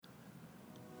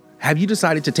Have you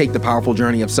decided to take the powerful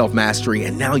journey of self-mastery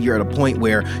and now you're at a point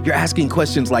where you're asking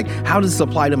questions like, how does this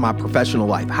apply to my professional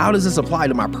life? How does this apply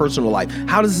to my personal life?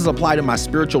 How does this apply to my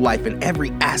spiritual life and every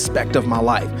aspect of my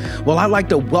life? Well, I'd like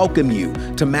to welcome you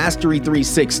to Mastery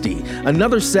 360,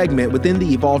 another segment within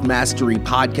the Evolved Mastery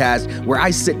podcast where I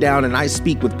sit down and I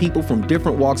speak with people from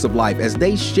different walks of life as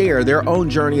they share their own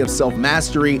journey of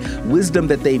self-mastery, wisdom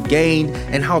that they've gained,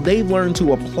 and how they've learned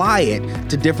to apply it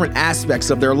to different aspects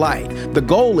of their life. The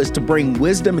goal is to bring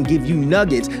wisdom and give you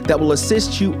nuggets that will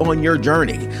assist you on your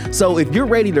journey. So if you're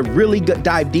ready to really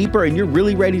dive deeper and you're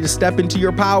really ready to step into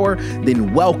your power,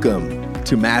 then welcome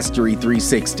to Mastery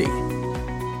 360.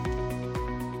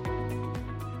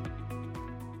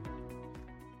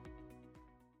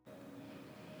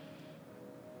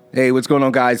 Hey, what's going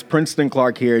on, guys? Princeton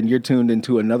Clark here, and you're tuned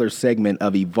into another segment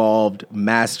of Evolved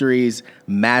Masteries,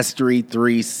 Mastery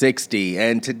 360.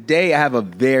 And today I have a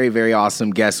very, very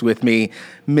awesome guest with me,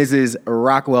 Mrs.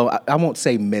 Raquel. I won't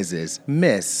say Mrs.,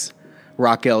 Miss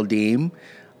Raquel Diehm.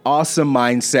 Awesome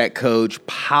mindset coach,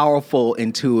 powerful,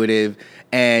 intuitive,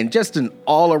 and just an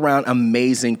all-around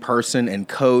amazing person and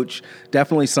coach.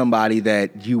 Definitely somebody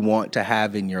that you want to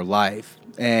have in your life.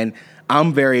 And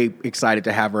I'm very excited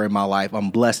to have her in my life.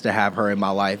 I'm blessed to have her in my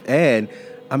life, and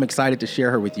I'm excited to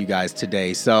share her with you guys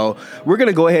today. So we're going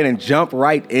to go ahead and jump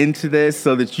right into this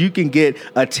so that you can get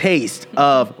a taste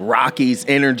of Rocky's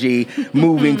energy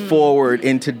moving forward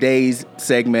in today's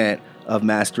segment of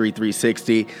Mastery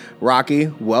 360. Rocky,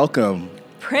 welcome.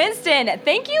 Princeton,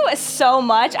 thank you so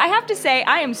much. I have to say,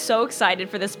 I am so excited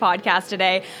for this podcast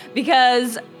today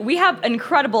because we have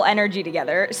incredible energy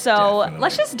together. So Definitely.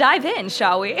 Let's just dive in,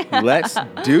 shall we? Let's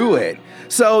do it.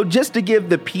 So just to give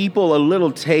the people a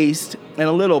little taste and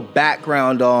a little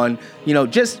background on,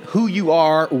 just who you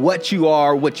are, what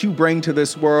you bring to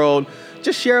this world,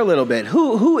 just share a little bit.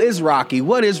 Who is Rocky?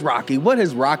 What is Rocky? What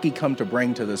has Rocky come to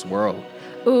bring to this world?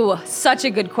 Ooh, such a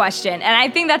good question. And I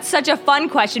think that's such a fun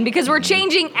question because we're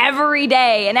changing every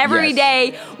day. And every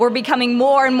day we're becoming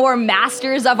more and more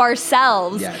masters of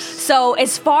ourselves. Yes. So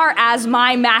as far as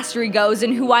my mastery goes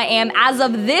and who I am as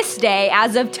of this day,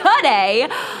 as of today,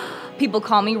 people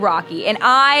call me Rocky. And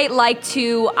I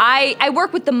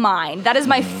work with the mind. That is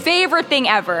my favorite thing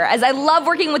ever, as I love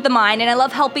working with the mind and I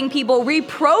love helping people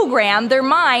reprogram their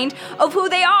mind of who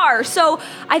they are. So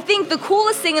I think the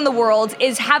coolest thing in the world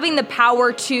is having the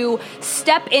power to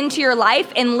step into your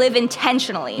life and live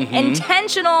intentionally.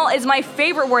 Intentional is my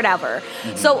favorite word ever.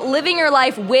 So living your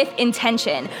life with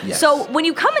intention. Yes. So when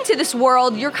you come into this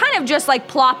world, you're kind of just like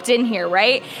plopped in here,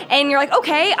 right? And you're like,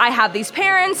 okay, I have these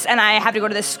parents and I have to go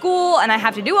to this school and I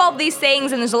have to do all of these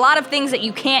things, and there's a lot of things that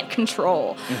you can't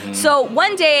control. So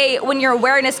one day when your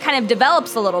awareness kind of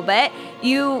develops a little bit,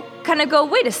 you kind of go,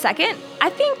 wait a second, I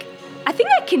think I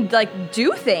can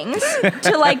do things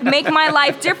to make my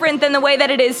life different than the way that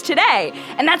it is today.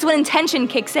 And that's when intention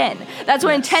kicks in. That's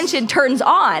when intention turns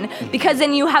on, because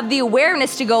then you have the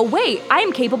awareness to go, wait, I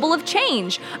am capable of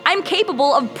change. I'm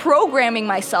capable of programming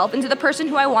myself into the person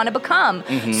who I want to become.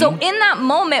 So in that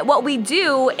moment, what we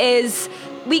do is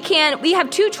we have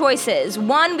two choices.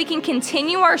 One, we can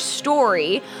continue our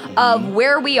story of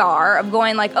where we are, of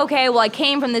going okay, well, I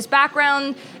came from this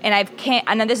background and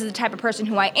then this is the type of person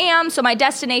who I am, so my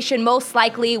destination most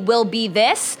likely will be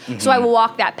this, so I will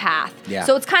walk that path. Yeah.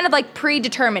 So it's kind of like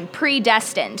predetermined,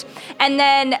 predestined. And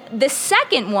then the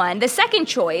second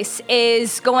choice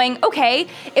is going, okay,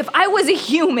 if I was a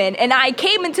human and I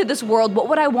came into this world, what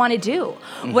would I want to do?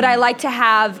 Would I like to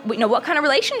have, what kind of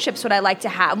relationships would I like to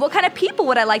have? What kind of people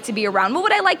would I like to be around? What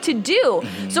would I like to do?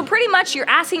 So pretty much you're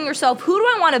asking yourself, who do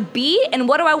I want to be and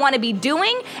what do I want to be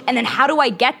doing? And then how do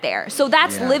I get there? So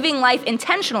that's living life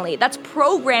intentionally. That's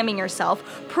programming yourself,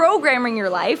 programming your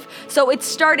life. So it's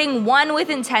starting one with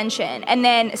intention and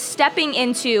then stepping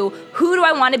into who do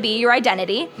I want to be, your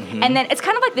identity. And then it's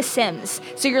kind of like The Sims.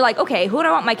 So you're like, okay, who do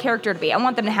I want my character to be? I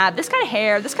want them to have this kind of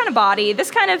hair, this kind of body,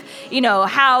 this kind of,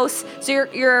 house. So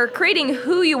you're creating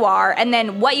who you are and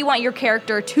then what you want your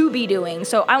character to be doing.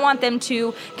 So I want them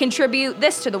to contribute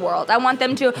this to the world. I want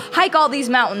them to hike all these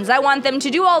mountains. I want them to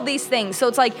do all these things. So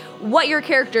it's like what your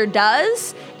character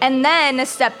does. And then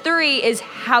step 3 is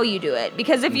how you do it.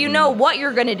 Because if you know what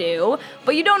you're going to do,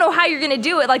 but you don't know how you're going to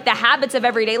do it, like the habits of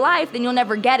everyday life, then you'll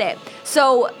never get it.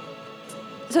 So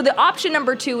the option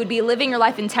number 2 would be living your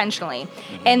life intentionally.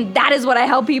 And that is what I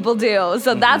help people do.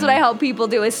 So that's what I help people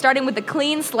do, is starting with a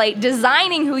clean slate,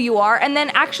 designing who you are, and then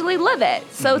actually live it.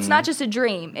 So it's not just a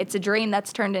dream. It's a dream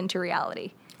that's turned into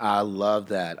reality. I love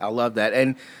that.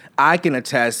 And I can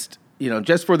attest,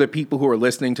 just for the people who are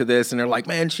listening to this and they're like,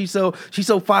 man, she's so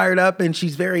fired up and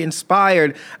she's very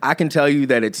inspired. I can tell you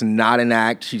that it's not an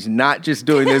act. She's not just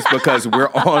doing this because we're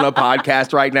on a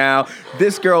podcast right now.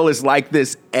 This girl is like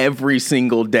this every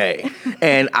single day.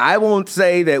 And I won't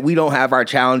say that we don't have our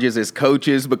challenges as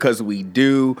coaches, because we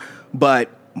do, but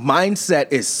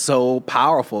mindset is so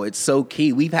powerful. It's so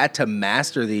key. We've had to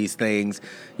master these things,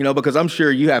 because I'm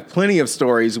sure you have plenty of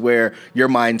stories where your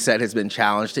mindset has been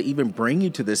challenged to even bring you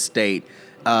to this state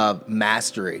of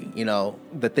mastery,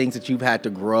 the things that you've had to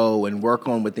grow and work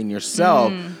on within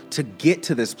yourself to get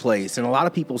to this place. And a lot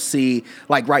of people see,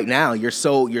 like right now, you're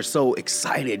so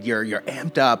excited, you're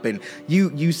amped up, and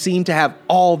you seem to have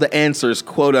all the answers,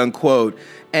 quote unquote.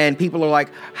 And people are like,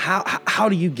 how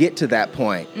do you get to that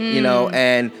point?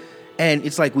 And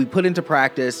it's like we put into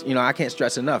practice, I can't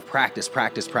stress enough, practice.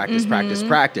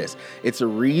 It's a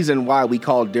reason why we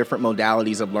call different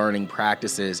modalities of learning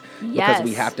practices, because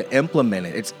we have to implement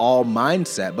it. It's all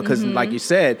mindset, because like you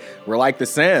said, we're like the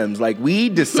Sims. Like, we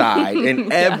decide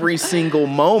in every single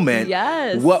moment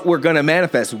what we're going to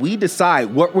manifest. We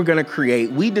decide what we're going to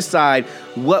create. We decide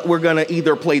what we're going to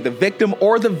either play the victim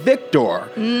or the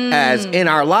victor as in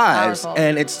our lives. Powerful.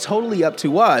 And it's totally up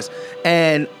to us.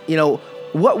 And,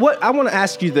 what I want to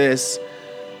ask you this,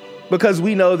 because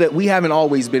we know that we haven't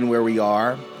always been where we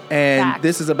are, and Fact.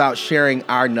 This is about sharing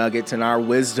our nuggets and our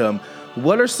wisdom.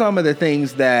 What are some of the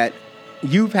things that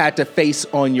you've had to face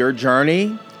on your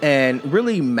journey and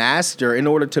really master in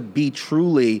order to be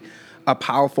truly a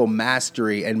powerful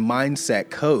mastery and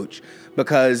mindset coach?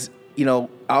 Because, I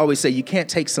always say you can't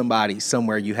take somebody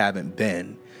somewhere you haven't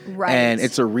been. Right. And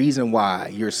it's a reason why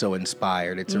you're so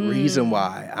inspired. It's a reason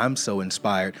why I'm so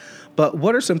inspired. But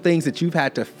what are some things that you've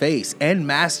had to face and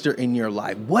master in your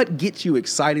life? What gets you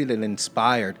excited and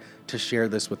inspired to share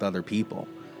this with other people?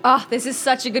 Oh, this is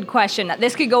such a good question.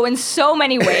 This could go in so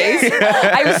many ways.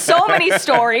 I have so many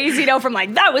stories, from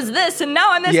like, that was this and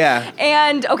now I'm this. Yeah.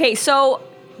 And okay, so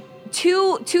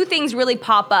two things really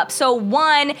pop up. So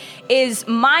one is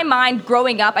my mind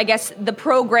growing up, I guess the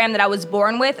program that I was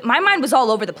born with, my mind was all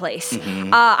over the place.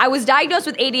 I was diagnosed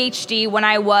with ADHD when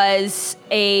I was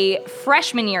a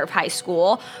freshman year of high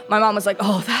school. My mom was like,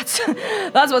 oh, that's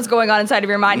what's going on inside of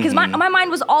your mind. Because my mind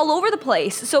was all over the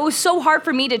place. So it was so hard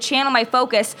for me to channel my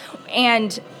focus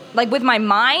and like with my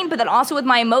mind, but then also with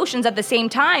my emotions at the same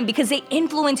time, because they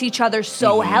influence each other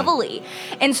so heavily.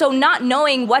 And so not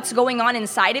knowing what's going on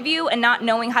inside of you and not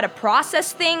knowing how to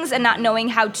process things and not knowing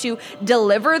how to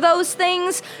deliver those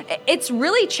things, it's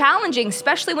really challenging,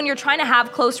 especially when you're trying to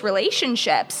have close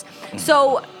relationships.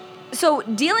 So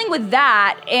dealing with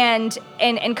that and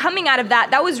coming out of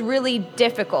that was really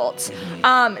difficult.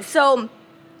 So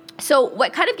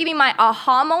what kind of gave me my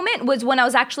aha moment was when I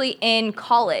was actually in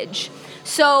college.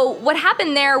 So what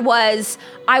happened there was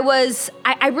I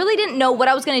really didn't know what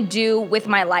I was going to do with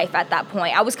my life at that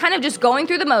point. I was kind of just going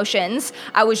through the motions.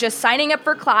 I was just signing up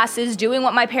for classes, doing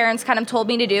what my parents kind of told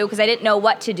me to do because I didn't know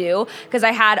what to do, because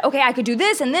I had, I could do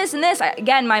this and this and this.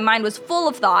 Again, my mind was full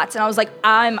of thoughts, and I was like,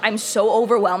 I'm so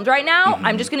overwhelmed right now.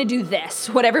 I'm just going to do this,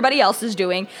 what everybody else is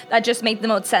doing. That just made the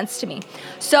most sense to me.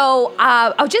 So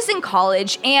I was just in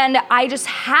college, and I just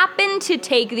happened to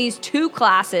take these two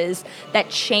classes that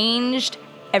changed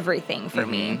everything for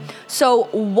me. So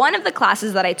one of the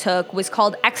classes that I took was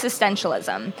called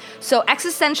existentialism. So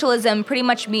existentialism pretty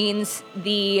much means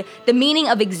the meaning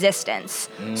of existence.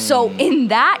 So in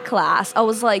that class, I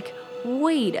was like,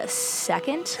 wait a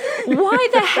second. Why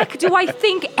the heck do I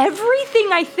think everything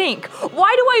I think?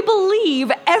 Why do I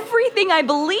believe everything I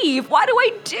believe? Why do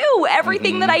I do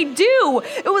everything that I do?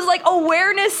 It was like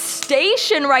awareness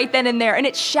station right then and there, and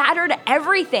it shattered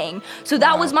everything. So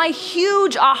that was my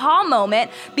huge aha moment,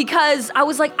 because I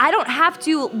was like, I don't have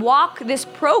to walk this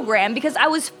program, because I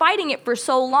was fighting it for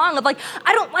so long of like,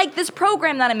 I don't like this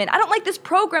program that I'm in. I don't like this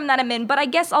program that I'm in, but I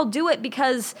guess I'll do it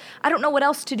because I don't know what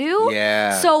else to do.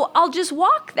 Yeah. So I'll just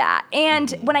walk that.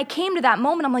 And when I came to that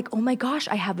moment, I'm like, oh my gosh,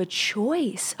 I have a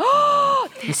choice. Oh,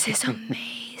 this is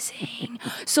amazing.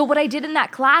 So what I did in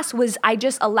that class was I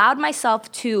just allowed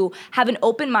myself to have an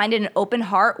open mind and an open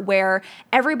heart where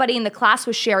everybody in the class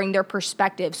was sharing their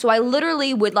perspective. So I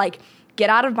literally would like get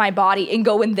out of my body and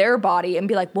go in their body and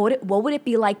be like, what would it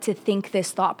be like to think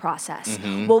this thought process?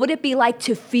 What would it be like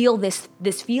to feel this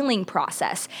feeling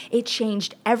process? It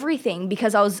changed everything,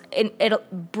 because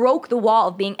it broke the wall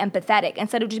of being empathetic.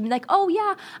 Instead of just being like, oh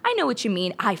yeah, I know what you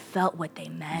mean. I felt what they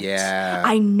meant. Yeah.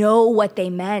 I know what they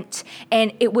meant.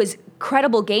 And it was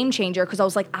incredible game changer, because I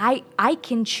was like, I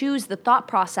can choose the thought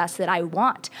process that I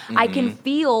want. I can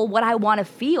feel what I want to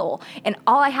feel. And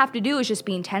all I have to do is just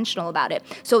be intentional about it.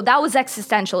 So that was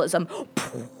existentialism.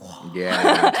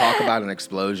 Yeah, talk about an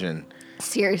explosion.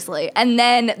 Seriously. And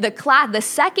then the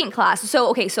second class,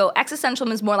 so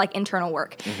existentialism is more like internal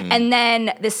work. And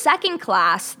then the second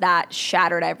class that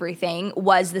shattered everything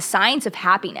was the science of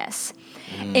happiness.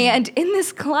 And in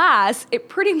this class, it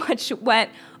pretty much went,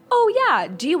 oh yeah,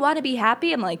 do you want to be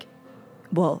happy? I'm like,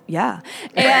 well, yeah.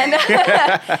 And,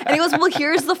 and he goes, well,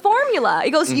 here's the formula.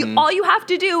 He goes, all you have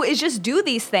to do is just do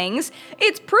these things.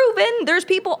 It's proven. There's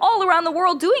people all around the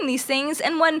world doing these things.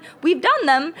 And when we've done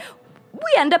them, we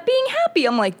end up being happy.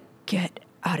 I'm like, get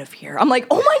out of here. I'm like,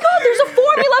 oh my God, there's a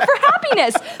formula for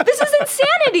happiness. This is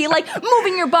insanity. Like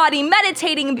moving your body,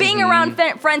 meditating, being around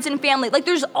friends and family. Like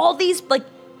there's all these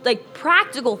like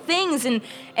practical things and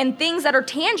things that are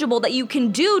tangible that you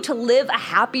can do to live a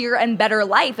happier and better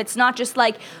life. It's not just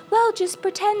like, well, just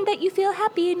pretend that you feel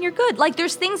happy and you're good. Like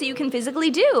there's things that you can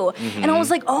physically do. And I was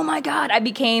like, oh my God, I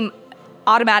became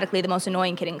automatically the most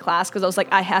annoying kid in class because I was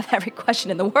like, I have every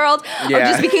question in the world. Yeah. I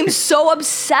just became so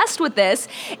obsessed with this,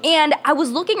 and I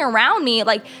was looking around me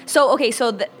like, so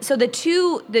the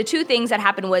two things that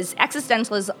happened was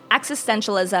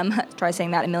existentialism. Try saying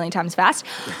that a million times fast.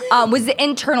 Was the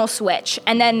internal switch,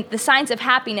 and then the science of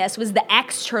happiness was the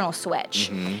external switch.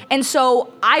 And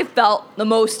so I felt the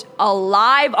most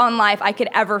alive on life I could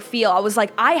ever feel. I was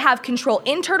like, I have control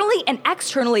internally and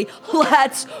externally.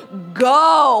 Let's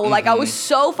go! Like I was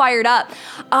so fired up.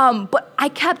 But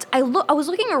I was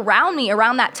looking around me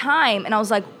around that time, and I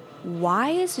was like,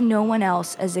 why is no one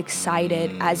else as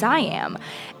excited as I am?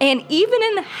 And even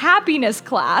in the happiness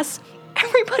class,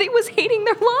 everybody was hating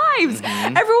their lives.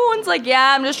 Everyone's like,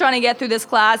 yeah, I'm just trying to get through this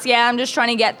class. Yeah, I'm just trying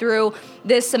to get through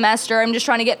this semester. I'm just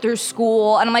trying to get through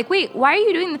school. And I'm like, wait, why are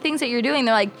you doing the things that you're doing?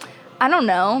 They're like, I don't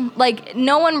know. Like,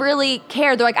 no one really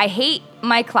cared. They're like, I hate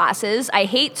my classes. I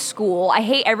hate school. I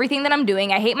hate everything that I'm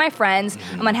doing. I hate my friends.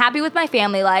 I'm unhappy with my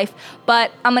family life,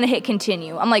 but I'm going to hit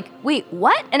continue. I'm like, wait,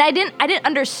 what? And I didn't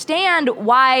understand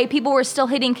why people were still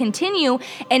hitting continue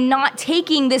and not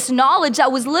taking this knowledge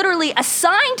that was literally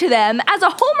assigned to them as a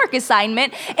homework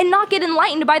assignment and not get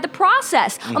enlightened by the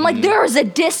process. I'm like, there is a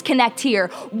disconnect here.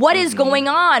 What is going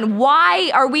on?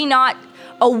 Why are we not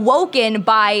awoken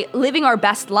by living our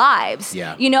best lives?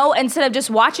 You know, instead of just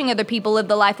watching other people live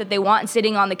the life that they want and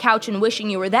sitting on the couch and wishing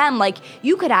you were them, like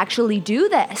you could actually do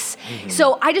this.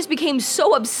 So I just became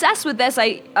so obsessed with this.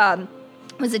 I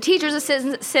was a teacher's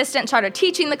assistant, started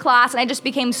teaching the class, and I just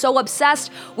became so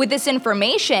obsessed with this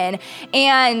information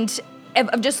and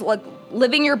of just like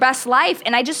living your best life.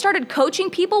 And I just started coaching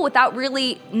people without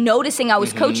really noticing I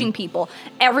was coaching people.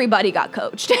 Everybody got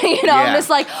coached, you know? I'm just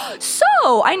like,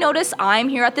 so I notice I'm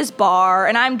here at this bar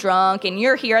and I'm drunk and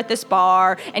you're here at this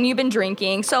bar and you've been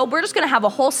drinking. So we're just going to have a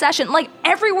whole session. Like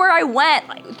everywhere I went,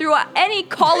 like, through any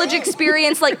college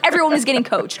experience, like everyone was getting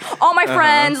coached. All my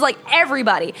friends, like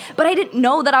everybody. But I didn't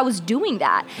know that I was doing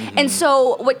that. And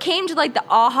so what came to like the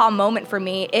aha moment for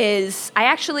me is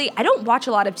I don't watch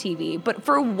a lot of TV, but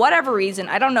for whatever reason,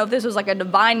 I don't know if this was like a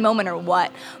divine moment or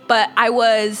what, but I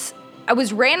was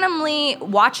randomly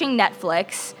watching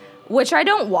Netflix, which I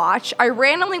don't watch. I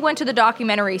randomly went to the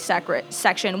documentary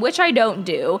section, which I don't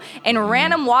do, and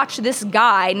random watched this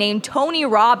guy named Tony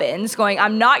Robbins going,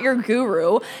 I'm not your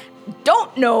guru.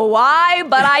 Don't know why,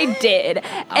 but I did.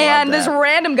 And this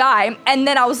random guy, and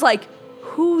then I was like,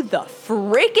 who the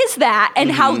frick is that?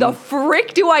 And how the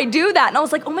frick do I do that? And I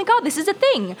was like, oh my God, this is a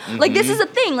thing. Like, this is a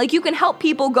thing. Like, you can help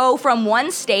people go from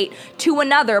one state to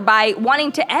another by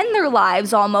wanting to end their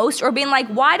lives almost, or being like,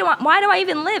 why do I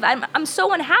even live? I'm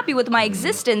so unhappy with my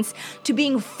existence, to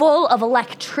being full of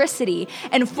electricity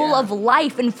and full of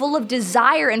life and full of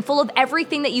desire and full of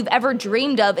everything that you've ever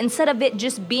dreamed of. Instead of it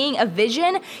just being a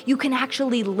vision, you can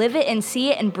actually live it and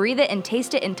see it and breathe it and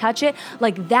taste it and touch it.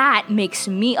 Like, that makes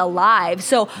me alive.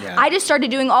 So I just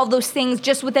started doing all those things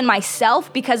just within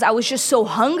myself because I was just so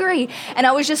hungry and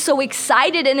I was just so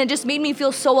excited, and it just made me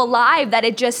feel so alive that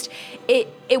it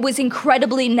was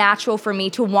incredibly natural for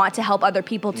me to want to help other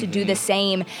people to do the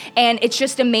same. And it's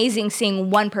just amazing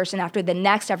seeing one person after the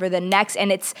next,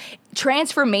 and it's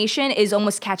transformation is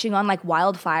almost catching on like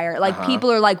wildfire. Like people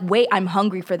are like, wait, I'm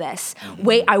hungry for this.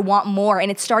 Wait, I want more.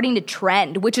 And it's starting to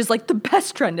trend, which is like the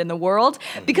best trend in the world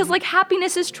because like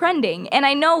happiness is trending. And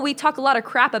I know we talk a lot of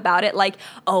crap about it, like,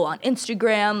 oh, on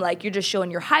Instagram, like you're just showing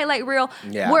your highlight reel.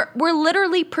 We're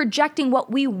literally projecting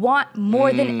what we want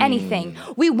more than anything.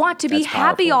 We want to be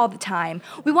happy all the time.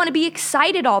 We want to be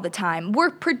excited all the time. We're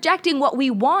projecting what we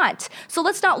want. So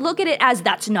let's not look at it as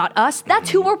that's not us. That's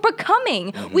who we're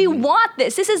becoming. We want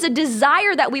this. This is a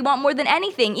desire that we want more than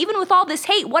anything. Even with all this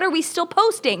hate, what are we still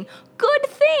posting? Good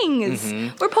things.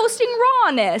 We're posting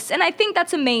rawness. And I think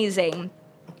that's amazing.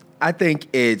 I think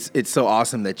it's so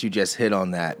awesome that you just hit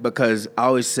on that, because I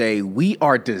always say we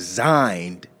are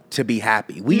designed to be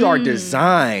happy. We are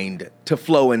designed to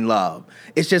flow in love.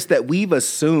 It's just that we've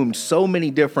assumed so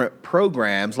many different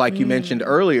programs, like you mentioned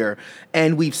earlier,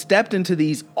 and we've stepped into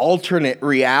these alternate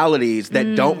realities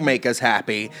that don't make us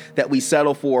happy, that we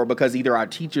settle for because either our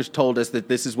teachers told us that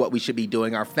this is what we should be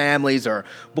doing, our families or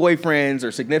boyfriends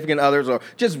or significant others, or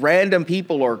just random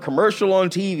people or commercial on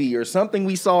TV or something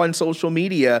we saw in social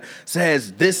media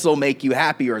says this will make you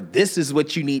happy or this is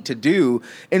what you need to do,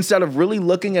 instead of really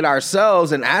looking at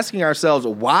ourselves and asking ourselves,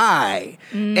 why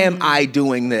am I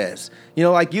doing this? You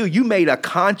know, like you made a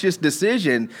conscious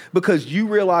decision because you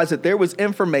realized that there was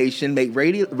information made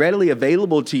readily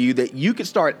available to you that you could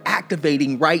start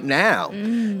activating right now.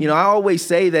 You know, I always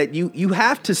say that you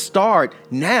have to start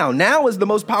now. Now is the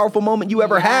most powerful moment you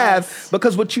ever have,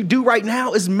 because what you do right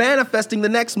now is manifesting the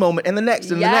next moment and the next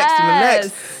and the next and the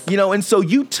next. You know, and so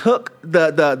you took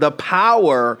the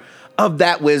power of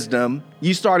that wisdom,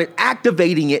 you started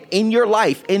activating it in your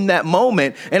life in that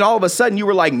moment, and all of a sudden you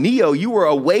were like Neo, you were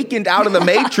awakened out of the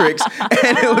Matrix,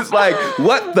 and it was like,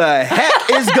 what the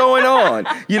heck is going on?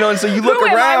 You know, and so you look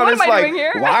around, it's like,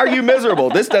 why are you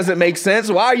miserable? This doesn't make sense.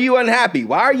 Why are you unhappy?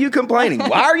 Why are you complaining?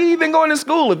 Why are you even going to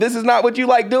school if this is not what you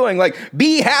like doing? Like,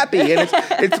 be happy. And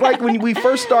it's like when we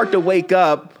first start to wake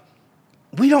up,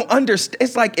 we don't understand.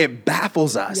 It's like it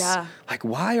baffles us. Yeah. Like,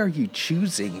 why are you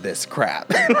choosing this crap?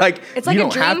 Like, it's like a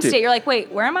dream state. You're like,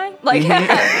 wait, where am I? Like, who am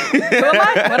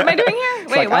I? What am I doing here?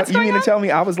 Wait, like, what's going on? You mean to tell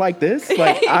me I was like this?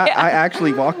 Like, I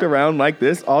actually walked around like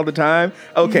this all the time?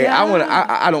 Okay,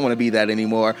 I don't want to be that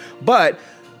anymore. But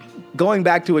going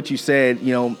back to what you said,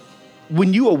 you know,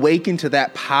 when you awaken to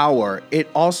that power, it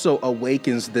also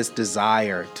awakens this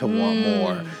desire to want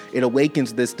more. It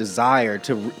awakens this desire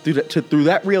through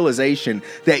that realization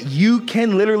that you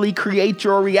can literally create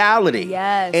your reality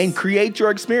and create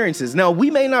your experiences. Now, we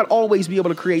may not always be able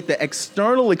to create the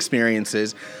external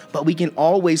experiences, but we can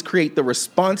always create the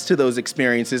response to those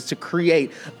experiences to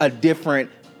create a different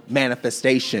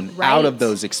manifestation out of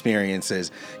those experiences.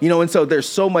 You know, and so there's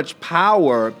so much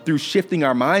power through shifting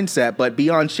our mindset, but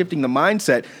beyond shifting the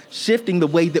mindset, shifting the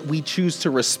way that we choose to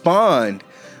respond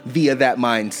via that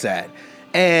mindset.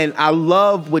 And I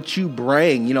love what you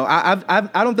bring. You know, I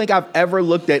don't think I've ever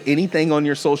looked at anything on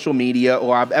your social media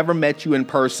or I've ever met you in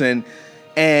person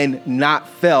and not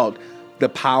felt the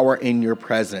power in your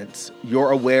presence, your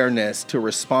awareness to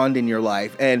respond in your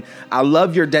life. And I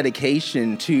love your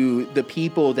dedication to the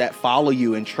people that follow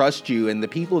you and trust you and the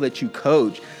people that you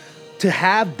coach, to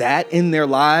have that in their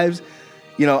lives.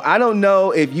 You know, I don't know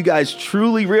if you guys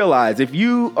truly realize, if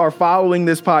you are following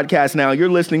this podcast now, you're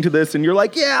listening to this and you're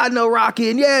like, yeah, I know Rocky,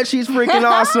 and yeah, she's freaking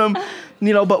awesome.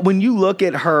 You know, but when you look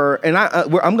at her, and I'm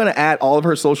going to add all of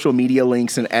her social media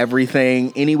links and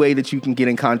everything, any way that you can get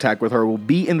in contact with her will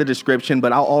be in the description,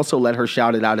 but I'll also let her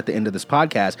shout it out at the end of this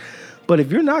podcast. But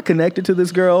if you're not connected to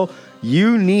this girl,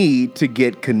 you need to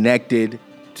get connected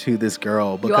to this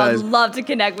girl, because I'd love to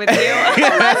connect with you.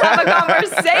 Let's have a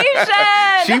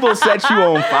conversation. She will set you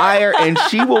on fire, and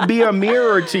she will be a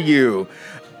mirror to you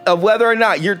of whether or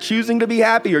not you're choosing to be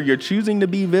happy or you're choosing to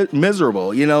be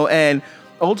miserable, you know. And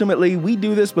ultimately, we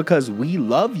do this because we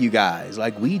love you guys.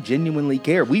 Like, we genuinely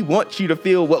care. We want you to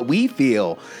feel what we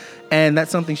feel. And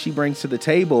that's something she brings to the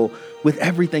table with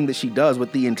everything that she does,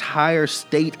 with the entire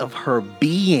state of her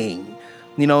being.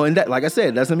 You know, and that, like I said,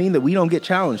 it doesn't mean that we don't get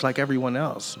challenged like everyone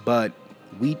else, but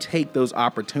we take those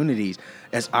opportunities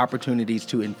as opportunities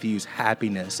to infuse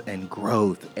happiness and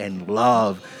growth and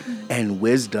love and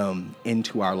wisdom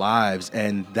into our lives.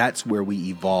 And that's where we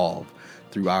evolve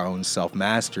through our own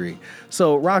self-mastery.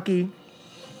 So, Rocky,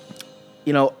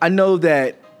 you know, I know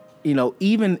that, you know,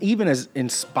 even as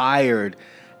inspired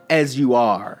as you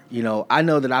are, you know, I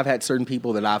know that I've had certain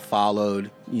people that I've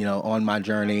followed, you know, on my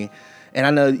journey. And I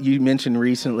know you mentioned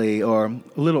recently or a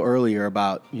little earlier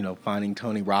about, you know, finding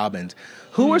Tony Robbins.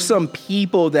 Who are some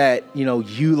people that, you know,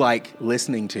 you like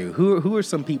listening to? Who are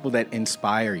some people that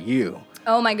inspire you?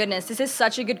 Oh my goodness, this is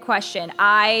such a good question.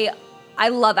 I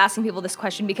love asking people this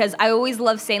question because I always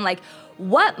love saying, like,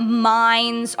 what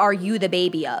minds are you the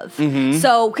baby of?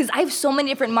 So, because I have so many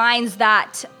different minds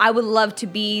that I would love to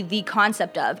be the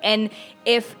concept of. And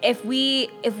if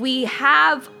we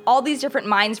have all these different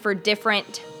minds for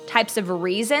different types of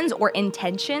reasons or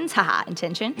intentions,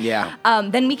 intention. Yeah.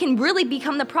 Then we can really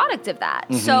become the product of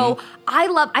that. So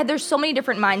there's so many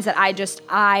different minds that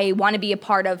I want to be a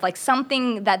part of, like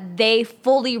something that they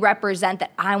fully represent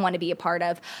that I want to be a part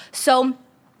of. So,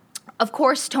 of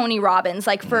course, Tony Robbins,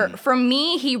 like for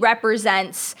me, he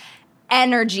represents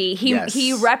energy.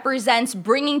 He represents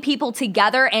bringing people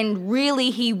together, and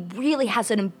he really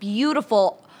has a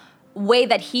beautiful way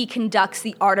that he conducts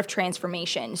the art of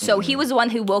transformation. So he was the one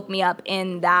who woke me up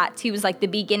in that. He was like the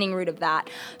beginning root of that.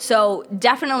 So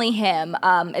definitely him,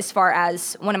 as far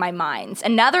as one of my minds.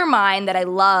 Another mind that I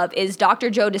love is Dr.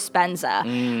 Joe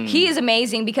Dispenza. He is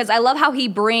amazing because I love how he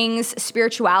brings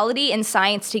spirituality and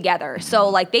science together. So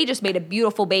like they just made a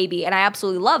beautiful baby, and I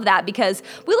absolutely love that because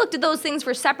we looked at those things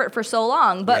for separate for so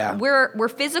long, but we're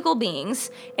physical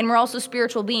beings and we're also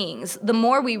spiritual beings. The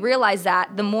more we realize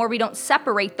that, the more we don't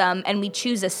separate them and we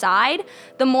choose a side,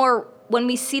 the more when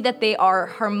we see that they are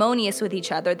harmonious with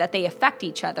each other, that they affect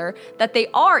each other, that they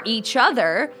are each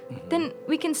other, then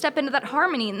we can step into that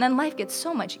harmony, and then life gets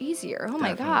so much easier. Oh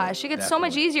my gosh, it gets so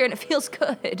much easier, and it feels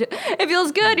good. It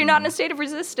feels good. You're not in a state of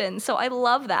resistance. So I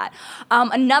love that.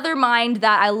 Another mind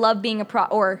that I love being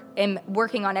or am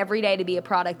working on every day to be a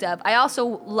product of, I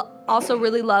also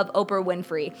really love Oprah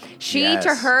Winfrey.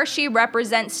 She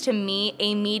represents to me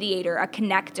a mediator, a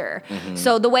connector.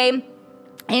 So the way,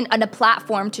 and a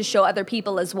platform to show other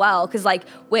people as well. Because like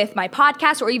with my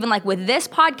podcast, or even like with this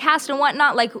podcast and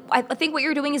whatnot, like I think what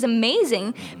you're doing is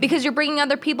amazing because you're bringing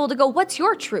other people to go, what's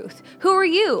your truth? Who are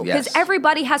you? Because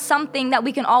everybody has something that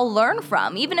we can all learn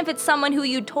from, even if it's someone who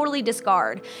you totally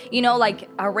discard, like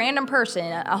a random person,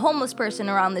 a homeless person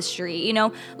around the street,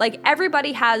 like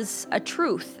everybody has a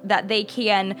truth that they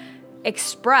can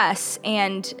express.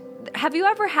 And have you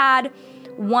ever had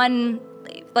one,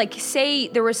 like say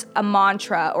there was a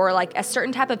mantra or like a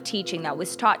certain type of teaching that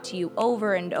was taught to you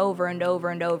over and over and over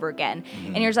and over again,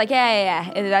 and you're just like,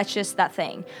 yeah, that's just that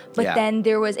thing. But then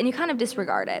there was, and you kind of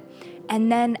disregard it.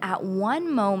 And then at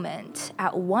one moment,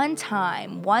 at one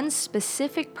time, one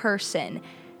specific person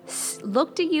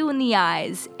looked at you in the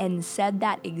eyes and said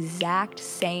that exact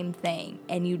same thing,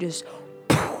 and you just,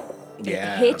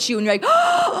 it hit you, and you're like,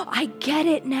 oh, I get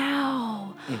it now.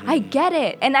 I get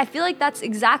it. And I feel like that's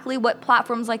exactly what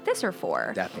platforms like this are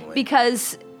for. Definitely.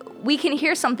 Because we can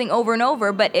hear something over and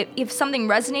over, but if something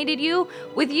resonated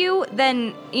with you,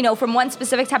 then, from one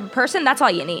specific type of person, that's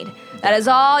all you need. That is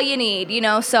all you need,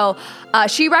 So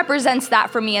she represents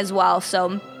that for me as well.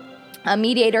 So a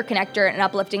mediator, connector, and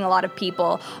uplifting a lot of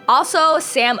people. Also,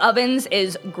 Sam Ovens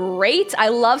is great. I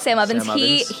love Sam Ovens.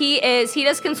 He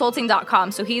does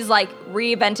consulting.com. So he's like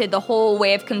reinvented the whole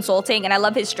way of consulting. And I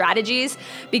love his strategies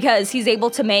because he's able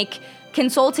to make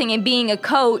consulting and being a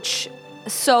coach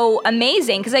so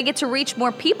amazing because I get to reach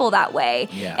more people that way.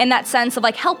 In that sense of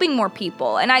like helping more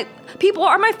people. And people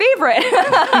are my favorite.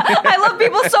 I love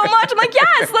people so much. I'm like,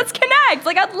 yes, let's connect.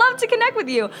 Like, I'd love to connect with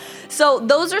you. So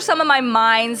those are some of my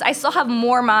minds. I still have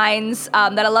more minds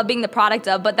that I love being the product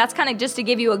of, but that's kind of just to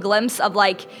give you a glimpse of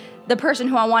like the person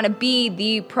who I want to be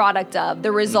the product of,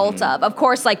 the result of. Of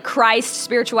course, like Christ,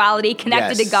 spirituality,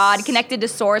 connected to God, connected to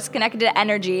source, connected to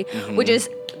energy, which is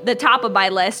the top of my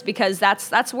list because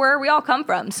that's where we all come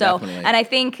from. So, Definitely. And I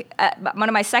think one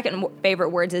of my second favorite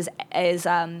words is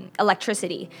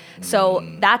electricity. So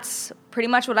that's pretty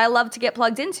much what I love to get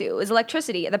plugged into is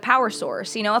electricity, the power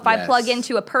source. If I plug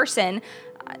into a person,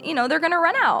 they're going to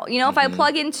run out. If I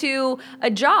plug into a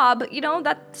job,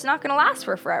 that's not going to last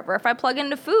for forever. If I plug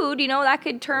into food, that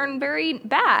could turn very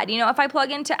bad. If I plug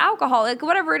into alcohol, like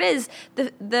whatever it is,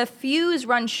 the fuse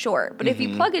runs short. But if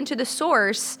you plug into the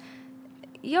source,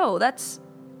 that's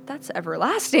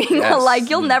everlasting. Yes, like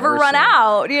you'll never run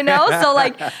out, So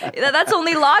like that's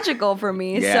only logical for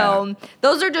me. So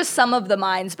those are just some of the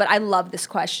minds, but I love this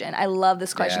question.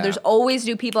 There's always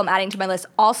new people I'm adding to my list.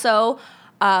 Also,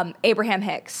 Abraham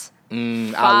Hicks.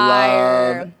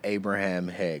 I love Abraham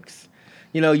Hicks.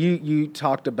 You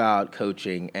talked about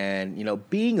coaching and,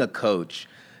 being a coach,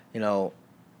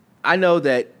 I know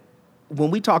that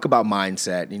when we talk about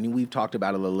mindset, and we've talked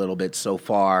about it a little bit so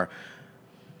far,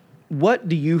 what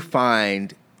do you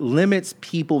find limits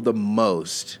people the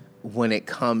most when it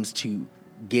comes to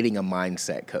getting a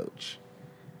mindset coach?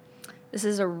 This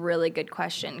is a really good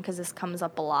question because this comes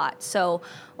up a lot. So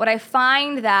what I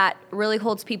find that really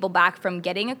holds people back from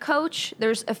getting a coach,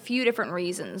 there's a few different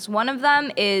reasons. One of them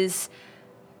is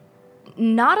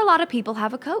not a lot of people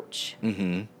have a coach.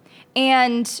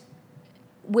 And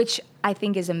which I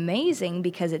think is amazing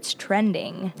because it's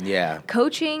trending.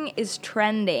 Coaching is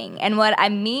trending. And what I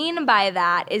mean by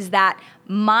that is that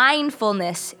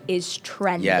mindfulness is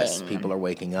trending. Yes, people are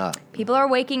waking up. People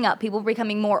are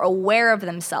becoming more aware of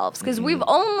themselves. Because we've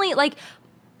only,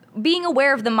 being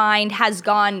aware of the mind has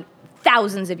gone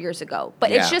thousands of years ago.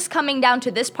 But it's just coming down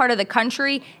to this part of the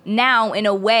country now in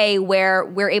a way where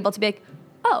we're able to be like,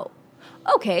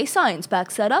 okay, science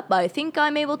backs that up. I think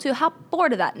I'm able to hop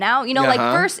board of that now. Like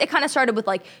first it kind of started with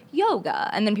like yoga,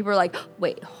 and then people were like,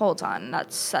 wait, hold on,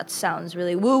 that sounds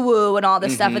really woo-woo and all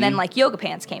this stuff, and then like yoga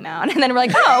pants came out, and then we're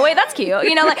like, oh, wait, that's cute.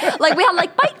 Like we had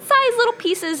like bite-sized little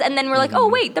pieces, and then we're like, oh,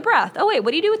 wait, the breath. Oh, wait,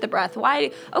 what do you do with the breath?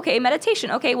 Why? Okay,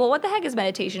 meditation. Okay, well, what the heck is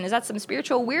meditation? Is that some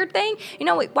spiritual weird thing?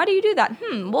 Wait, why do you do that?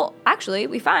 Well, actually,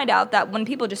 we find out that when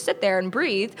people just sit there and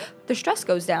breathe, their stress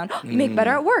goes down. You make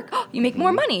better at work. You make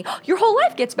more money. Your whole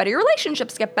life gets better. Your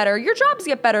relationships get better. Your jobs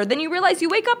get better. Then you realize you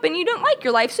wake up and you don't like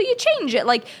your life, so you change it.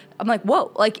 Like, I'm like,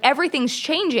 whoa, like everything's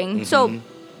changing. So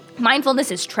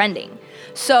mindfulness is trending.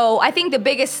 So I think the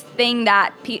biggest thing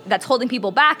that's holding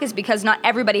people back is because not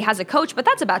everybody has a coach, but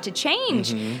that's about to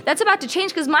change. That's about to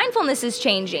change because mindfulness is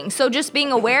changing. So just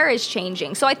being aware is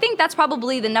changing. So I think that's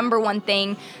probably the number one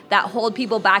thing that hold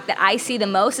people back that I see the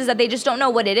most is that they just don't know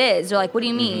what it is. They're like, what do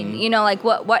you mean? Like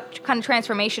what kind of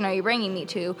transformation are you bringing me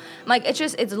to? I'm like, it's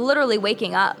literally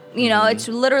waking up. It's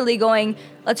literally going,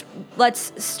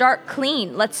 let's start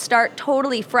clean. Let's start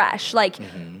totally fresh. Like,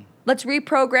 let's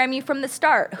reprogram you from the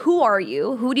start. Who are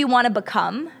you? Who do you want to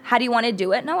become? How do you want to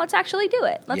do it? No, let's actually do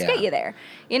it. Let's get you there.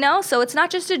 So it's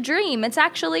not just a dream. It's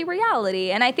actually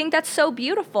reality. And I think that's so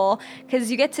beautiful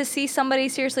because you get to see somebody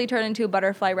seriously turn into a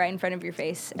butterfly right in front of your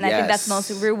face. And I think that's the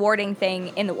most rewarding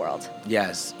thing in the world.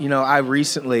 Yes. I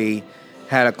recently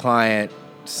had a client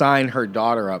sign her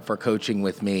daughter up for coaching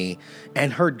with me.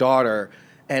 And her daughter,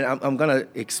 and I'm going to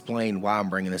explain why I'm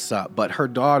bringing this up, but her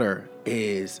daughter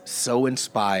is so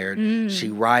inspired. She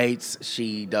writes,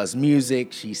 she does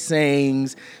music, she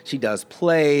sings, she does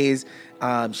plays.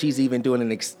 She's even doing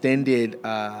an extended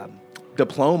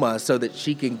diploma so that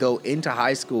she can go into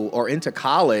high school or into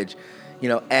college,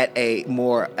 at a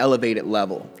more elevated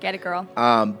level. Get it, girl.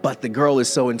 But the girl is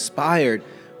so inspired.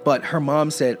 But her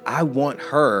mom said, I want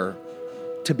her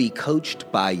to be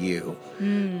coached by you.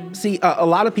 See, a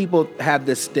lot of people have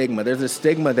this stigma. There's a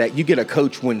stigma that you get a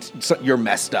coach when you're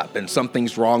messed up and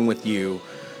something's wrong with you,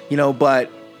 but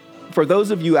for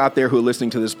those of you out there who are listening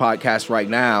to this podcast right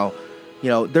now,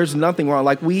 there's nothing wrong.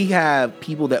 Like we have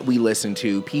people that we listen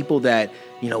to, people that,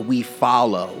 we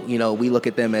follow, we look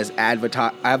at them as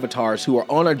avatars who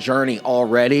are on a journey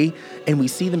already, and we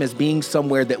see them as being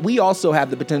somewhere that we also have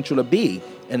the potential to be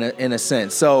in a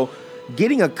sense. So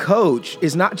getting a coach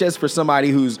is not just for somebody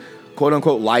whose quote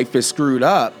unquote life is screwed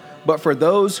up, but for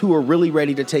those who are really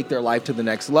ready to take their life to the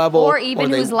next level. Or even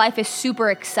whose life is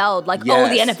super excelled. Like, oh,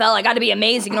 the NFL, I got to be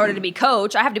amazing in order to be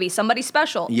coach. I have to be somebody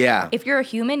special. Yeah. If you're a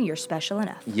human, you're special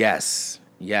enough. Yes.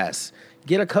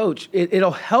 Get a coach.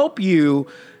 It'll help you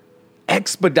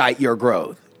expedite your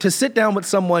growth. To sit down with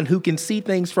someone who can see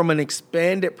things from an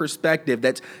expanded perspective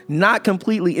that's not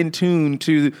completely in tune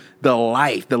to the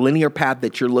linear path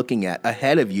that you're looking at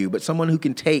ahead of you, but someone who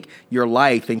can take your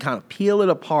life and kind of peel it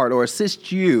apart or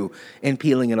assist you in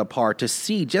peeling it apart to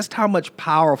see just how much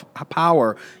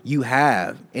power you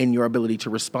have in your ability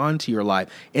to respond to your life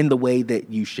in the way that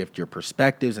you shift your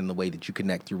perspectives, in the way that you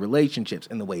connect through relationships,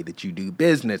 in the way that you do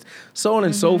business, so on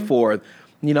and so forth.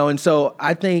 And so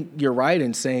I think you're right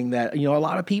in saying that, a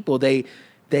lot of people, they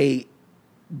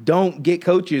don't get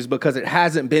coaches because it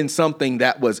hasn't been something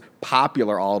that was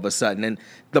popular all of a sudden. And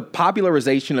the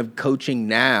popularization of coaching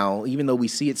now, even though we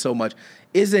see it so much,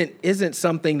 isn't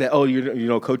something that,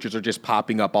 coaches are just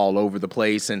popping up all over the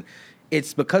place. And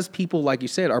it's because people, like you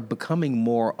said, are becoming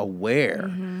more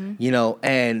aware,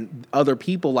 and other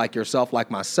people like yourself, like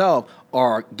myself,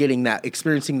 are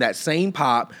experiencing that same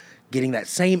pop, getting that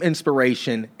same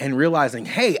inspiration and realizing,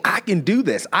 hey, I can do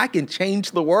this. I can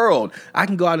change the world. I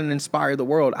can go out and inspire the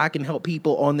world. I can help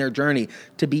people on their journey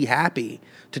to be happy,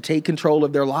 to take control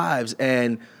of their lives.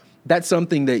 And that's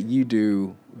something that you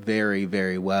do very,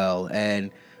 very well. And,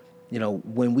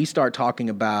 when we start talking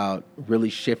about really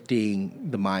shifting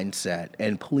the mindset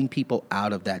and pulling people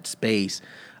out of that space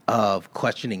of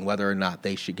questioning whether or not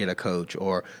they should get a coach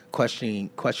or questioning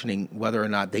whether or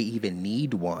not they even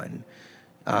need one,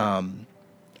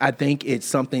 I think it's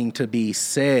something to be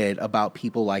said about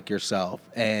people like yourself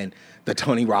and the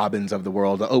Tony Robbins of the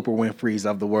world, the Oprah Winfreys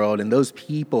of the world, and those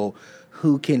people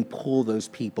who can pull those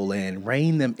people in,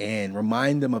 rein them in,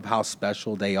 remind them of how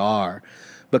special they are,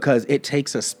 because it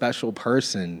takes a special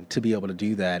person to be able to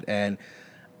do that. And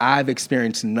I've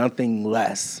experienced nothing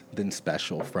less than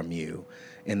special from you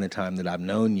in the time that I've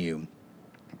known you.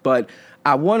 But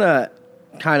I want to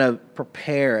kind of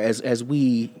prepare as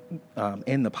we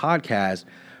end the podcast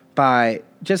by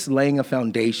just laying a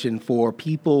foundation for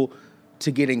people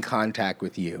to get in contact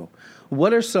with you.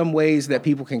 What are some ways that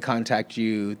people can contact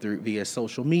you via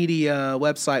social media,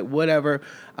 website, whatever?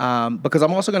 Because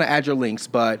I'm also going to add your links,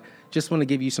 but just want to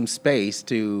give you some space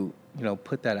to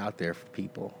put that out there for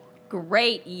people?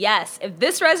 Great. Yes. If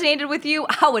this resonated with you,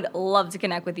 I would love to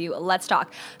connect with you. Let's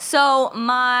talk. So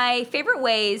my favorite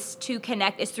ways to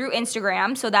connect is through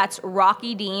Instagram. So that's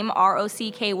Rocky Diehm,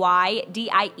 ROCKYDIEHM.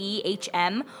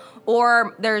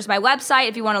 Or there's my website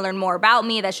if you want to learn more about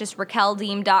me. That's just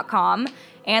raqueldiehm.com.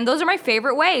 And those are my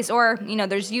favorite ways. Or,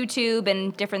 there's YouTube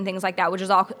and different things like that, which is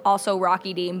also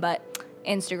Rocky Diehm, but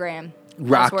Instagram.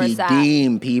 Rocky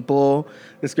Diehm, people.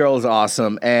 This girl is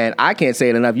awesome. And I can't say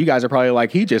it enough. You guys are probably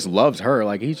like, he just loves her.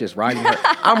 Like, he's just riding her.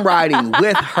 I'm riding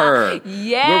with her.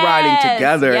 Yes. We're riding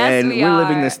together. Yes, and we we're are.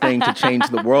 living this thing to change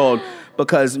the world.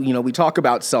 Because, we talk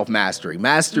about self-mastery,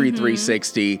 Mastery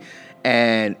 360.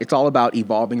 And it's all about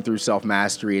evolving through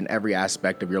self-mastery in every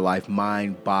aspect of your life,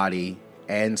 mind, body,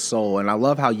 and soul. And I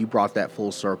love how you brought that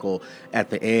full circle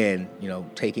at the end,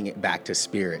 taking it back to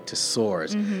spirit, to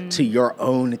source, to your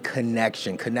own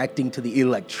connecting to the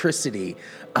electricity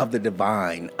of the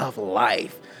divine, of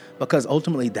life. Because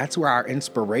ultimately, that's where our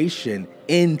inspiration,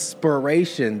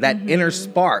 that inner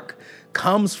spark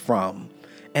comes from.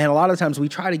 And a lot of times we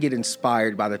try to get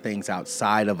inspired by the things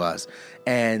outside of us.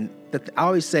 And I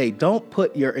always say, don't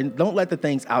let the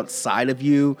things outside of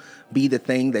you be the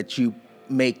thing that you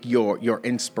make your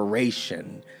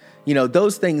inspiration.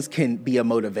 Those things can be a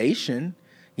motivation.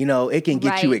 It can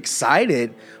get you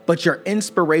excited, but your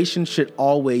inspiration should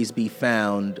always be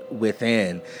found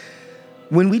within.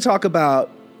 When we talk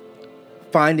about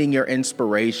finding your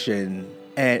inspiration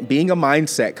and being a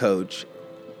mindset coach,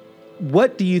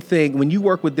 what do you think, when you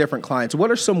work with different clients,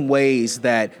 what are some ways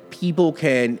that people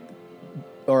can,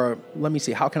 or let me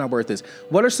see, how can I word this?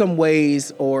 What are some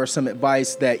ways or some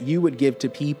advice that you would give to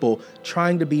people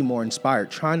trying to be more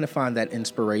inspired, trying to find that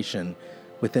inspiration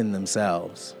within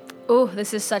themselves? Oh,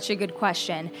 this is such a good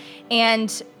question.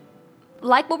 And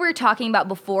like what we were talking about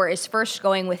before is first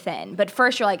going within. But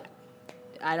first you're like,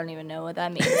 I don't even know what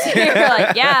that means. You're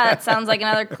like, yeah, that sounds like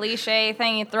another cliche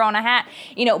thing you throw in a hat.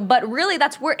 But really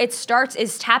that's where it starts,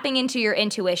 is tapping into your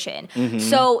intuition.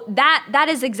 So that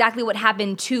is exactly what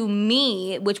happened to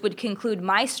me, which would conclude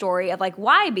my story of like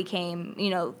why I became,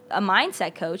 a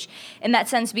mindset coach in that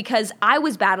sense, because I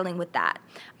was battling with that.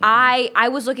 I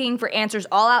was looking for answers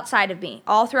all outside of me,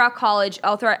 all throughout college,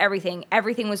 all throughout everything.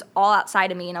 Everything was all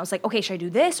outside of me. And I was like, okay, should I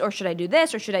do this? Or should I do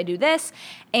this? Or should I do this?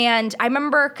 And I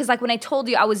remember, because like when I told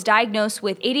you, I was diagnosed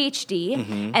with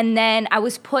ADHD, and then I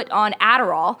was put on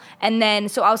Adderall. And then,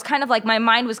 so I was kind of like, my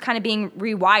mind was kind of being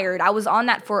rewired. I was on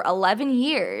that for 11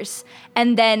 years.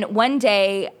 And then one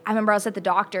day, I remember I was at the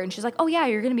doctor, and she's like, oh yeah,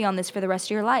 you're going to be on this for the rest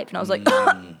of your life. And I was like,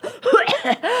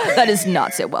 that does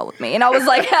not sit well with me. And I was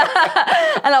like,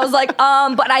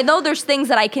 but I know there's things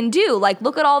that I can do. Like,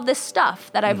 look at all this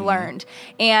stuff that I've learned.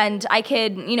 And I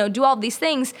could, do all these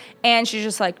things. And she's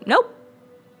just like, nope,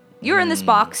 you're in this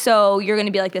box, so you're going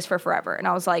to be like this for forever. And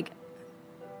I was like,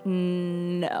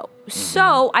 no.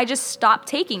 So I just stopped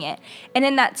taking it. And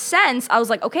in that sense, I was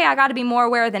like, okay, I got to be more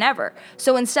aware than ever.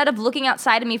 So instead of looking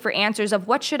outside of me for answers of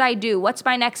what should I do? What's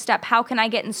my next step? How can I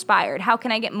get inspired? How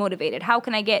can I get motivated? How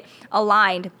can I get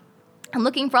aligned? And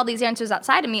looking for all these answers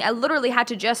outside of me, I literally had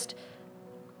to just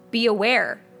be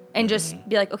aware and just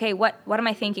be like, okay, what am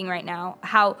I thinking right now?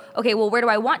 Okay, well, where do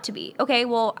I want to be? Okay,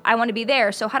 well, I want to be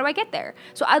there, so how do I get there?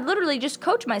 So I literally just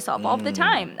coach myself all the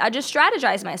time. I just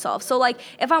strategize myself. So like,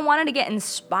 if I wanted to get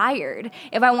inspired,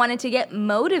 if I wanted to get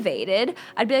motivated,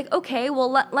 I'd be like, okay,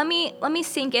 well, let me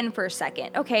sink in for a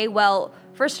second. Okay, well,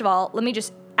 first of all, let me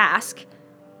just ask,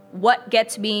 what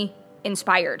gets me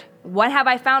inspired? What have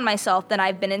I found myself that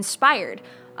I've been inspired?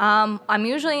 I'm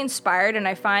usually inspired, and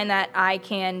I find that I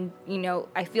can,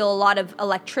 I feel a lot of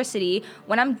electricity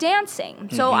when I'm dancing.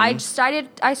 So I started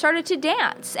to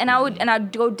dance, and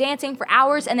I'd go dancing for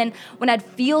hours, and then when I'd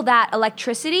feel that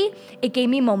electricity, it gave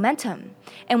me momentum.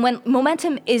 And when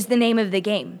momentum is the name of the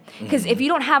game, because if you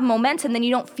don't have momentum, then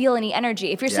you don't feel any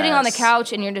energy. If you're sitting on the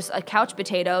couch and you're just a couch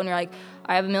potato, and you're like,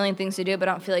 I have a million things to do, but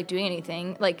I don't feel like doing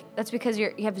anything. Like, that's because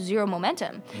you have zero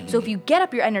momentum. So if you get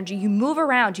up your energy, you move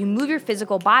around, you move your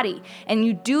physical body, and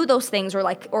you do those things,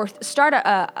 or start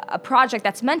a project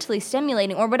that's mentally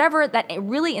stimulating, or whatever that it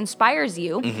really inspires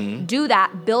you, do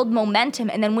that, build momentum.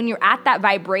 And then when you're at that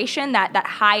vibration, that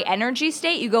high energy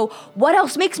state, you go, what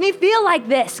else makes me feel like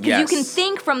this? Because you can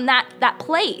think from that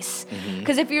place.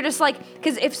 Because if you're just like,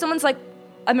 because if someone's like,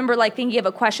 I remember like thinking of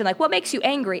a question like, what makes you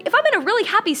angry? If I'm in a really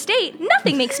happy state,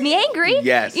 nothing makes me angry.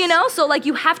 So like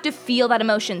you have to feel that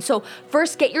emotion. So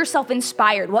first get yourself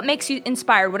inspired. What makes you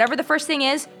inspired? Whatever the first thing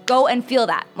is, go and feel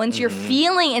that. Once you're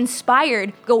feeling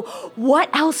inspired, go, what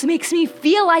else makes me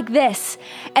feel like this?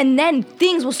 And then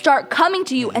things will start coming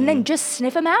to you, and then just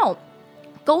sniff them out.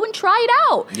 go and try it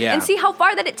out and see how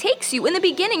far that it takes you. In the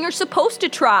beginning, you're supposed to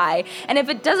try. And if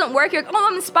it doesn't work, you're like, oh,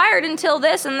 I'm inspired until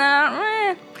this, and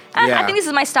then I think this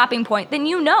is my stopping point. Then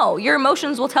your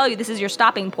emotions will tell you this is your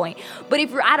stopping point. But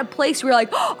if you're at a place where you're like,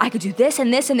 oh, I could do this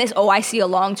and this and this, oh, I see a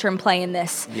long-term play in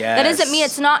this. Yes. That doesn't mean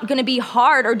it's not going to be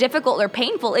hard or difficult or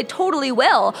painful. It totally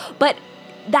will. But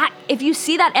that if you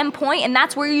see that end point and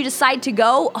that's where you decide to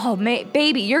go, oh,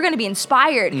 baby, you're going to be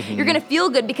inspired. Mm-hmm. You're going to feel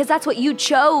good because that's what you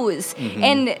chose. Mm-hmm.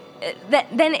 And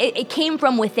then it came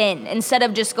from within instead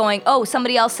of just going, oh,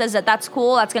 somebody else says that's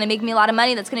cool, that's going to make me a lot of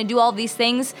money, that's going to do all these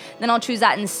things, then I'll choose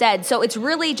that instead. So it's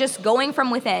really just going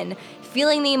from within,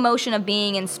 feeling the emotion of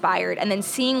being inspired, and then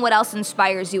seeing what else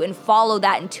inspires you and follow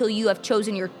that until you have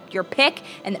chosen your pick,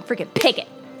 and then freaking pick it.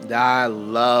 I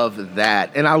love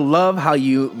that. And I love how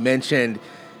you mentioned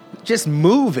just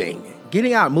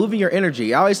getting out, moving your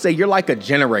energy. I always say you're like a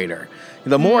generator.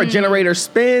 The more a generator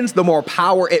spins, the more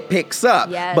power it picks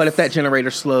up. Yes. But if that generator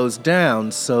slows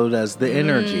down, so does the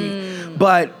energy.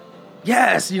 But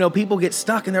yes, people get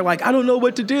stuck and they're like, I don't know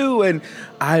what to do and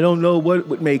I don't know what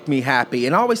would make me happy.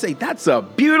 And I always say that's a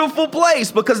beautiful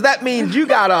place because that means you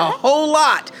got a whole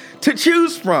lot to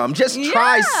choose from. Just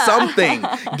try something.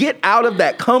 Get out of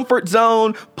that comfort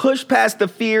zone, push past the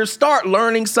fear, start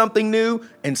learning something new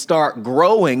and start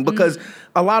growing because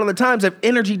a lot of the times if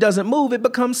energy doesn't move, it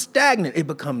becomes stagnant. It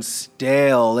becomes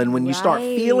stale. And when you start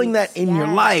feeling that in your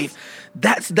life,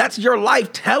 that's your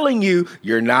life telling you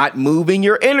you're not moving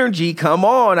your energy. Come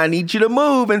on, I need you to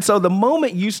move. And so the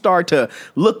moment you start to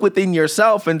look within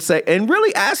yourself and say, and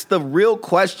really ask the real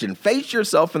question, face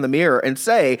yourself in the mirror and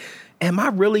say, am I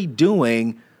really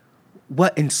doing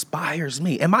what inspires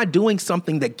me? Am I doing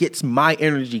something that gets my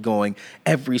energy going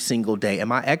every single day?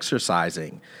 Am I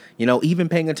exercising? Even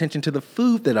paying attention to the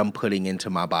food that I'm putting into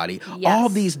my body. Yes. All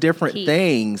these different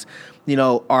things,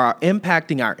 are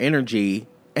impacting our energy.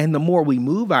 And the more we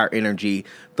move our energy,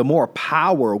 the more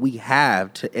power we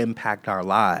have to impact our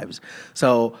lives.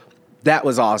 So that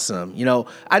was awesome.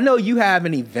 I know you have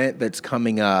an event that's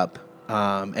coming up.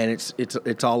 And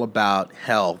it's all about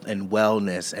health and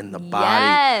wellness and the body.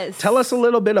 Yes. Tell us a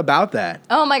little bit about that.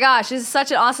 Oh my gosh, this is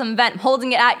such an awesome event. I'm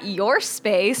holding it at your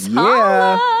space.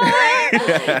 Yeah.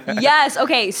 Yes.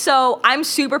 Okay. So I'm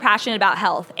super passionate about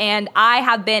health, and I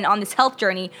have been on this health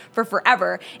journey for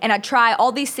forever. And I try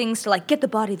all these things to get the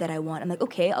body that I want. I'm like,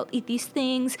 okay, I'll eat these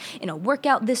things and I'll work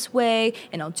out this way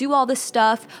and I'll do all this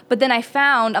stuff. But then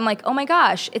I'm like, oh my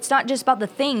gosh, it's not just about the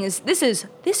things. This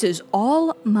is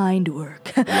all mind work.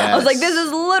 Yes. I was like, this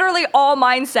is literally all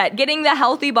mindset. Getting the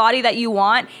healthy body that you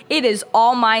want, it is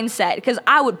all mindset. Because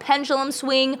I would pendulum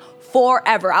swing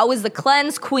forever. I was the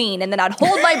cleanse queen, and then I'd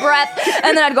hold my breath,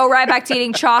 and then I'd go right back to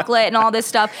eating chocolate and all this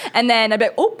stuff, and then I'd be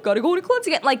like, oh, gotta go to cleanse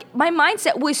again. My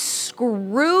mindset was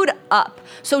screwed up.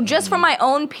 So just from my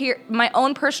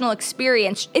own personal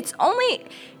experience, it's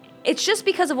just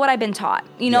because of what I've been taught.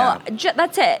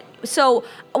 That's it. So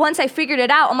once I figured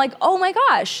it out, I'm like, oh my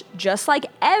gosh, just like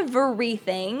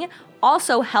everything,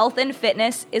 also health and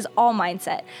fitness is all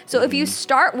mindset. So if you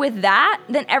start with that,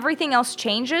 then everything else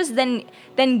changes. Then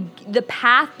the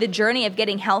path, the journey of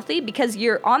getting healthy, because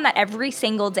you're on that every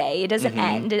single day. It doesn't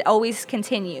end. It always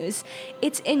continues.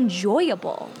 It's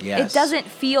enjoyable. Yes. It doesn't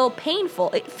feel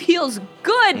painful. It feels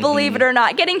good, believe it or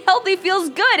not. Getting healthy feels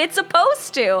good. It's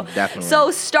supposed to. Definitely. So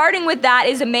starting with that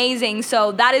is amazing.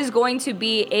 So that is going to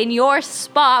be in your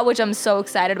spot, which I'm so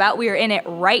excited about. We are in it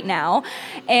right now.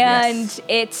 And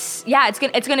it's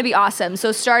going to be awesome.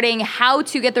 So starting how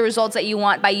to get the results that you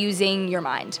want by using your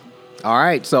mind. All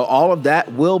right. So all of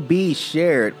that will be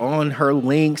shared on her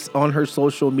links, on her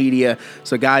social media.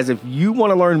 So guys, if you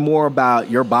want to learn more about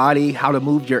your body, how to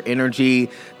move your energy,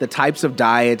 the types of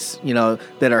diets,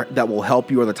 that will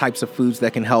help you, or the types of foods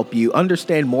that can help you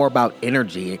understand more about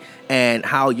energy and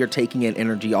how you're taking in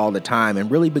energy all the time,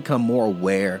 and really become more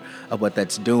aware of what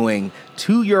that's doing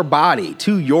to your body,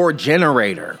 to your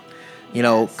generator.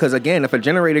 Because again, if a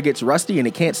generator gets rusty and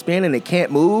it can't spin and it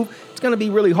can't move, it's going to be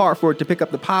really hard for it to pick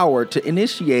up the power to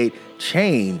initiate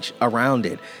change around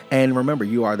it. And remember,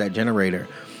 you are that generator.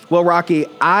 Well, Rocky,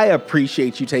 I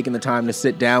appreciate you taking the time to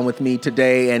sit down with me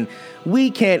today. And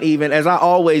we can't even, as I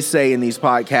always say in these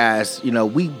podcasts,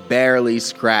 we barely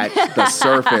scratch the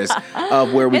surface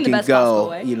of where we can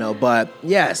go, but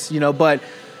yes, but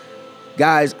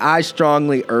guys, I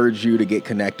strongly urge you to get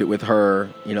connected with her.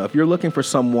 If you're looking for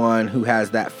someone who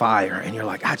has that fire and you're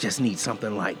like, I just need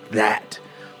something like that,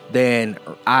 then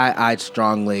I'd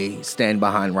strongly stand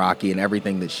behind Rocky and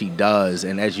everything that she does.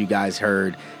 And as you guys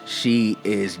heard, she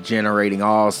is generating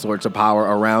all sorts of power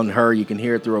around her. You can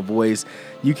hear it through her voice.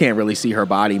 You can't really see her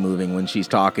body moving when she's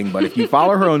talking, but if you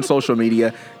follow her on social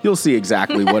media, you'll see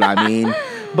exactly what I mean.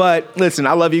 But listen,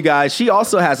 I love you guys. She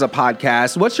also has a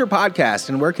podcast. What's your podcast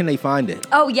and where can they find it?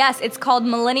 Oh, yes. It's called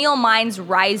Millennial Minds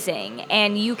Rising,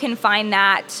 and you can find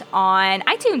that on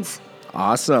iTunes.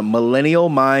 Awesome. Millennial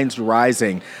Minds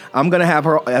Rising. I'm going to have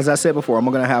her, as I said before, I'm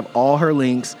going to have all her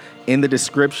links in the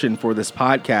description for this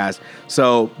podcast.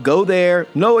 So go there,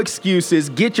 no excuses,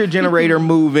 get your generator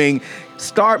moving,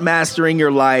 start mastering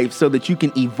your life so that you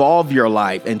can evolve your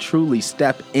life and truly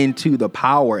step into the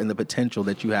power and the potential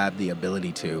that you have the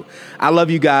ability to. I love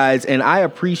you guys, and I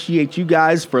appreciate you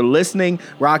guys for listening.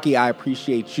 Rocky, I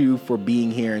appreciate you for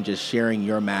being here and just sharing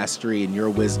your mastery and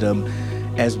your wisdom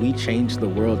as we change the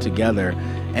world together.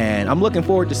 And I'm looking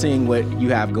forward to seeing what you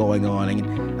have going on.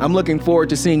 And I'm looking forward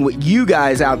to seeing what you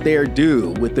guys out there do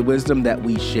with the wisdom that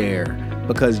we share,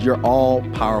 because you're all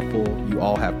powerful, you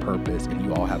all have purpose, and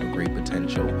you all have a great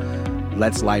potential.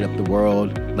 Let's light up the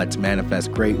world, let's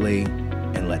manifest greatly,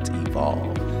 and let's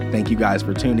evolve. Thank you guys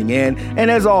for tuning in.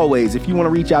 And as always, if you want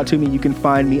to reach out to me, you can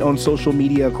find me on social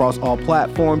media across all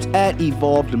platforms at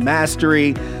Evolved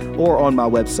Mastery, or on my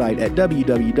website at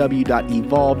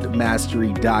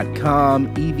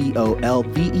www.evolvedmastery.com,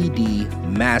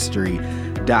 EVOLVED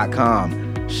mastery.com.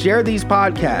 Share these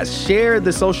podcasts, share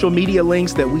the social media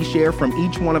links that we share from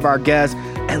each one of our guests,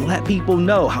 and let people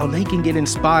know how they can get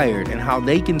inspired and how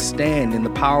they can stand in the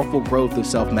powerful growth of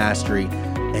self-mastery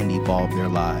and evolve their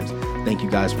lives. Thank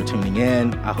you guys for tuning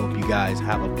in. I hope you guys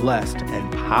have a blessed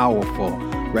and powerful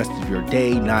rest of your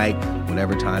day, night,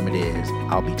 whatever time it is.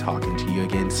 I'll be talking to you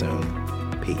again soon.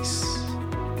 Peace.